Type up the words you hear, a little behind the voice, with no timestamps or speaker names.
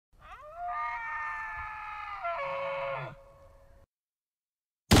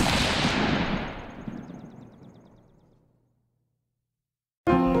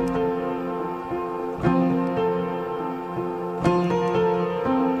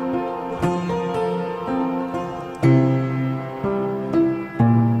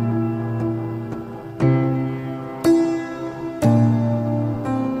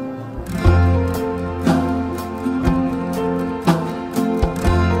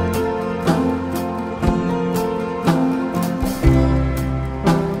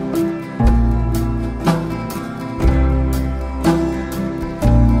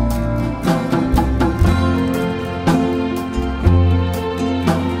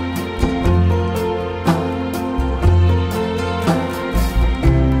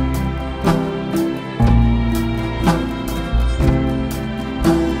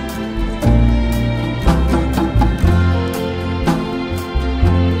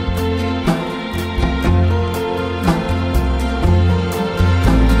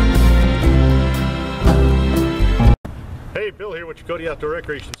Chacote Outdoor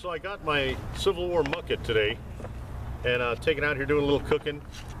Recreation. So I got my Civil War Mucket today and taken out here doing a little cooking.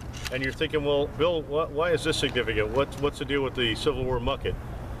 And you're thinking, well, Bill, why is this significant? What's the deal with the Civil War Mucket?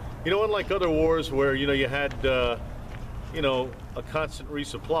 You know, unlike other wars where, you know, you had, you know, a constant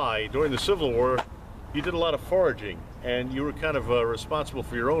resupply, during the Civil War, you did a lot of foraging and you were kind of responsible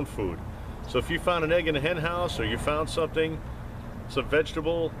for your own food. So if you found an egg in a hen house or you found something, some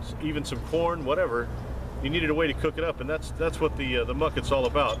vegetable, even some corn, whatever, you needed a way to cook it up, and that's what the mucket's all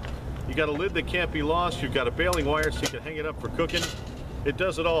about. You got a lid that can't be lost, you've got a baling wire so you can hang it up for cooking. It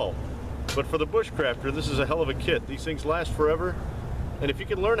does it all. But for the bushcrafter, this is a hell of a kit. These things last forever, and if you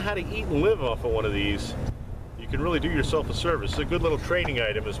can learn how to eat and live off of one of these, you can really do yourself a service. It's a good little training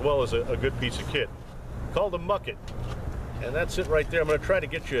item as well as a good piece of kit. Called a mucket, and that's it right there. I'm going to try to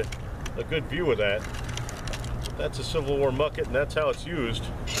get you a good view of that. That's a Civil War mucket, and that's how it's used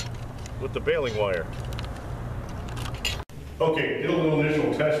with the baling wire. Okay, did a little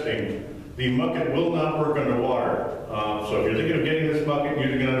initial testing. The mucket will not work underwater. So if you're thinking of getting this mucket and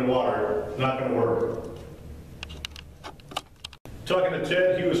using it underwater, it's not going to work. Talking to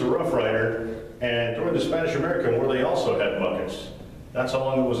Ted, he was a Rough Rider, and during the Spanish-American War, they also had muckets. That's how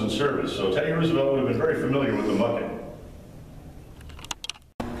long it was in service. So Teddy Roosevelt would have been very familiar with the mucket.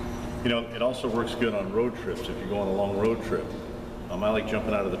 You know, it also works good on road trips if you're going on a long road trip. I like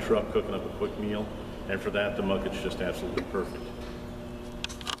jumping out of the truck, cooking up a quick meal, and for that, the mucket's just absolutely perfect.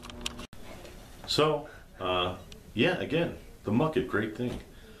 So, yeah, again, the mucket, great thing.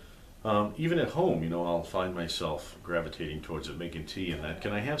 Even at home, you know, I'll find myself gravitating towards it, making tea and that.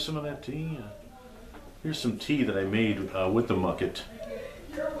 Can I have some of that tea? Here's some tea that I made with the mucket.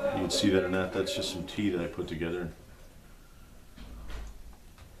 You can see that or not. That's just some tea that I put together.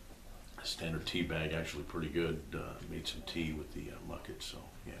 A standard tea bag, actually pretty good. Made some tea with the mucket, so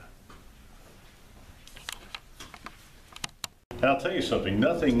yeah. And I'll tell you something,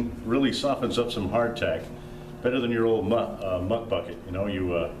 nothing really softens up some hardtack better than your old muck bucket. You know,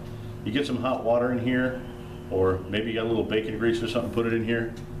 you get some hot water in here, or maybe you got a little bacon grease or something, put it in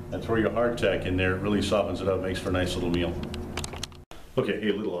here, and throw your hardtack in there. It really softens it up, makes for a nice little meal. Okay, hey,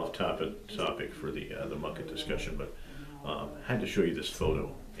 a little off topic for the mucket discussion, but I had to show you this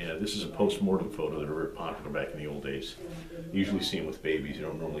photo. And this is a post-mortem photo that are very popular back in the old days. You usually see them with babies. You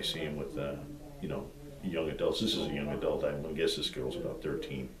don't normally see them with, you know, young adults. This is a young adult. I'm going to guess this girl's about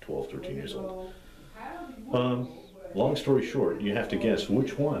 12, 13 years old. Long story short, you have to guess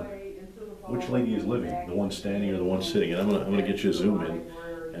which lady is living, the one standing or the one sitting. And I'm going to get you a zoom in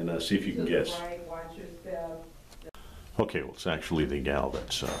and see if you can guess. Okay, well, it's actually the gal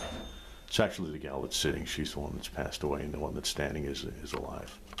that's sitting. She's the one that's passed away, and the one that's standing is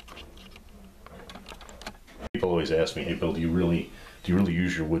alive. People always ask me, hey Bill, do you really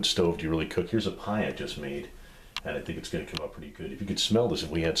use your wood stove? Do you really cook? Here's a pie I just made, and I think it's going to come out pretty good. If you could smell this, if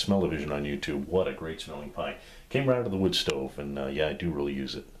we had smell-o-vision on YouTube, what a great smelling pie. Came right out of the wood stove, and yeah, I do really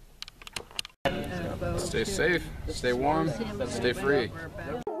use it. Stay safe, stay warm, stay free.